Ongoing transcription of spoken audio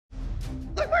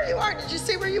Look where you are. Did you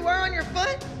see where you are on your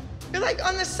foot? You're like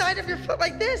on the side of your foot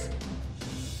like this.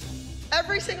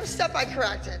 Every single step I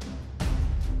corrected.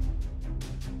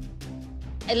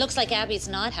 It looks like Abby's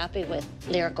not happy with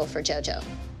lyrical for JoJo.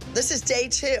 This is day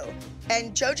 2,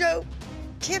 and JoJo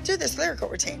can't do this lyrical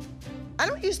routine. I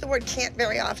don't use the word can't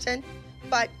very often,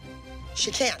 but she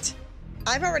can't.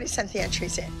 I've already sent the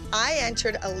entries in. I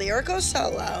entered a lyrical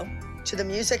solo to the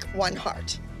music One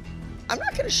Heart. I'm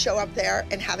not gonna show up there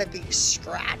and have it be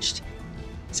scratched.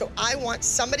 So I want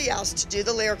somebody else to do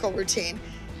the lyrical routine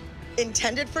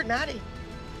intended for Maddie.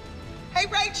 Hey,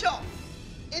 Rachel,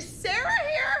 is Sarah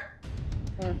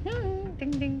here?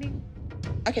 Ding, ding, ding.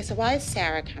 Okay, so why is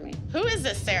Sarah coming? Who is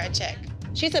this Sarah chick?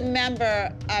 She's a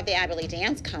member of the Abby Lee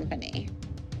Dance Company.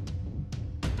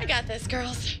 I got this,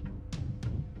 girls.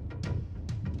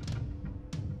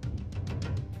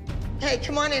 Hey,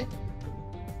 come on in.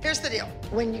 Here's the deal.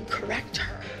 When you correct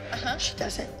her, she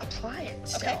doesn't apply it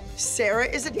still. Okay. Sarah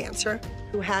is a dancer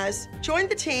who has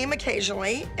joined the team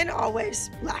occasionally and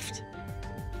always left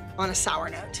on a sour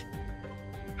note.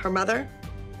 Her mother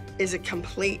is a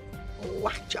complete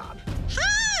whack job.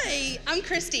 Hi, I'm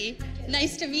Christy.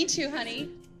 Nice to meet you,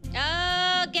 honey.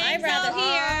 Oh, gang's all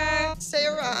here.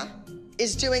 Sarah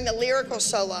is doing the lyrical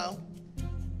solo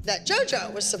that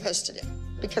JoJo was supposed to do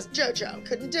because JoJo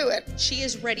couldn't do it. She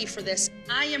is ready for this.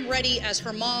 I am ready as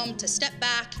her mom to step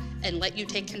back and let you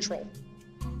take control.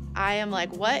 I am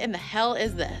like, what in the hell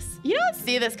is this? You don't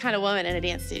see this kind of woman in a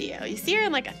dance studio. You see her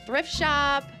in like a thrift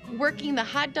shop, working the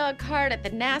hot dog cart at the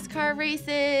NASCAR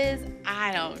races.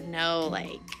 I don't know,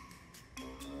 like,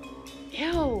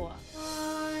 ew.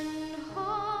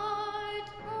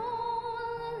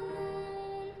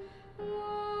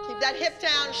 Keep that hip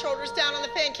down, shoulders down on the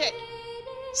fan kick.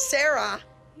 Sarah,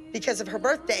 because of her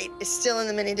birth date, is still in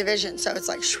the mini division, so it's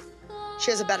like, shoo,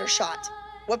 she has a better shot.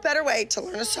 What better way to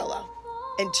learn a solo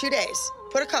in 2 days,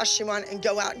 put a costume on, and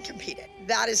go out and compete it?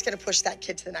 That is gonna push that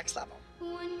kid to the next level.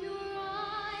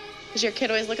 Does your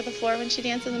kid always look at the floor when she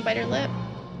dances and bite her lip?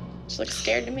 She looks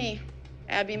scared to me.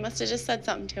 Abby must have just said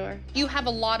something to her. You have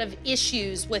a lot of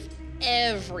issues with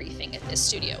everything at this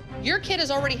studio. Your kid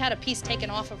has already had a piece taken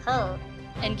off of her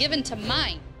and given to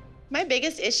mine. My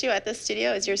biggest issue at this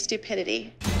studio is your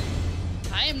stupidity.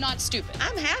 I am not stupid.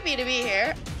 I'm happy to be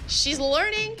here. She's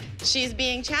learning, she's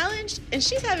being challenged, and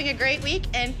she's having a great week,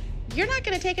 and you're not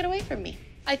gonna take it away from me.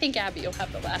 I think Abby will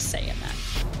have the last say in that.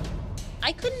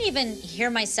 I couldn't even hear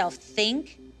myself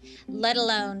think, let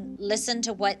alone listen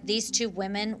to what these two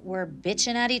women were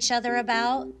bitching at each other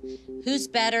about. Who's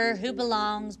better, who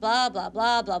belongs, blah, blah,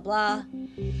 blah, blah, blah.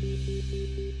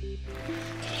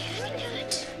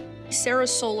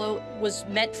 Sarah's solo was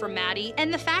meant for Maddie,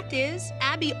 and the fact is,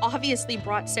 Abby obviously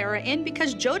brought Sarah in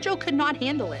because JoJo could not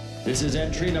handle it. This is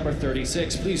entry number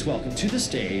 36. Please welcome to the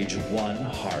stage, One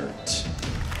Heart.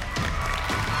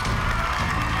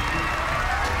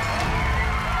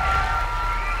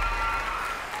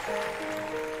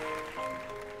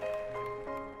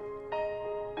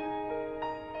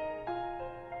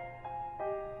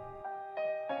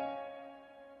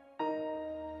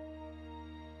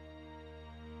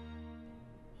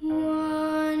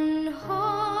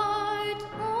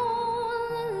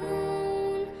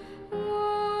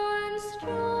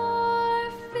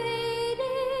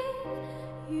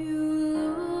 You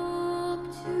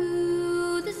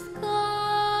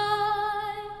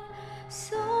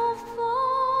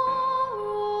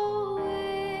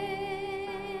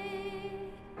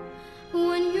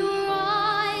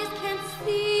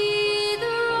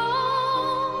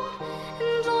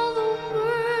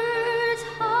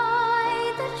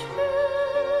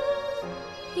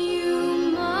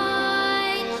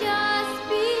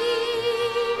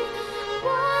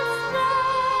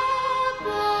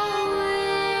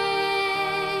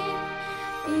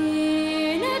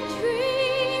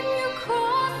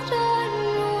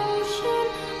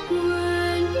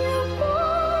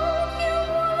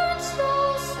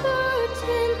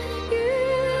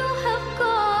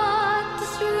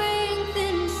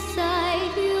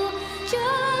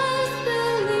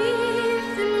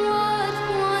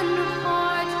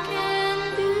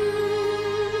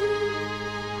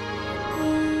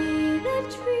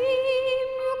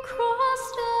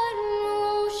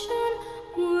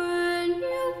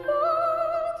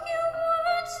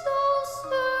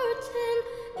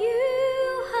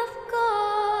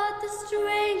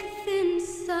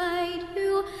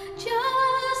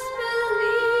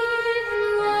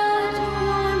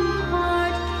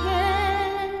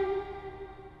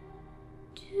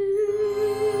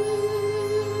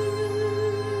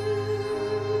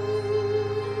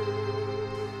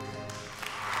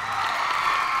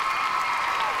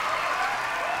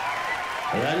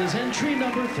That is entry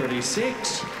number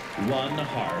 36, 1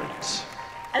 heart.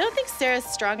 I don't think Sarah's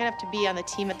strong enough to be on the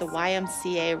team at the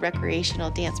YMCA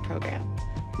recreational dance program,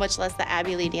 much less the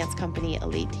Abby Lee Dance Company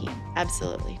elite team.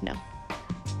 Absolutely, no.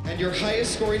 And your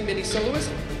highest scoring mini soloist,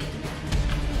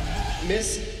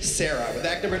 Miss Sarah, with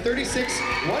act number 36,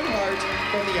 1 heart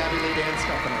from the Abby Lee Dance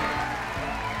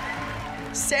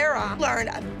Company. Sarah learned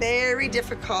a very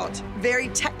difficult, very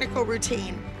technical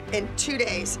routine in 2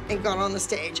 days and got on the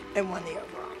stage and won the overall.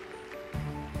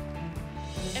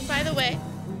 And by the way,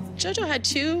 JoJo had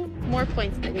 2 more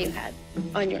points than you had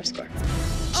on your score.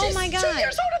 She's 2 years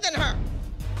older than her.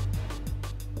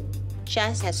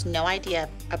 Jess has no idea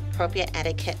of appropriate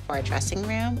etiquette for a dressing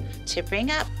room. To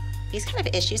bring up these kind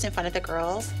of issues in front of the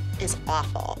girls is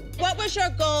awful. What was your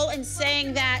goal in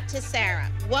saying that to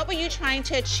Sarah? What were you trying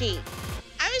to achieve?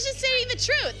 I was just saying the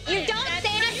truth. You don't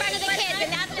say it in front of the kids,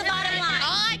 and that's the bottom line.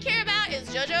 All I care about is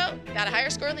JoJo got a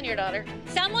higher score than your daughter.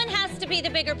 Someone has to be the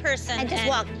bigger person. And just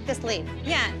walk, just leave.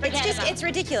 Yeah, it's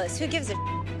ridiculous. Who gives a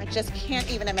I just can't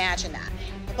even imagine that.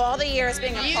 Of all the years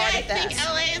being a part of this. You guys think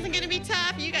LA isn't gonna be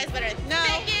tough? You guys better No.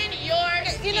 thicken your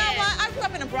skin. You know what? I grew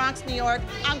up in the Bronx, New York.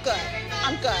 I'm good.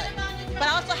 I'm good. But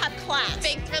I also have class.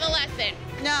 Thanks for the lesson.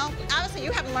 No, honestly,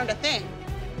 you haven't learned a thing.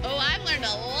 Oh, I've learned a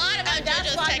lot about And that's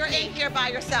JoJo's why technique. you're in here by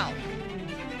yourself.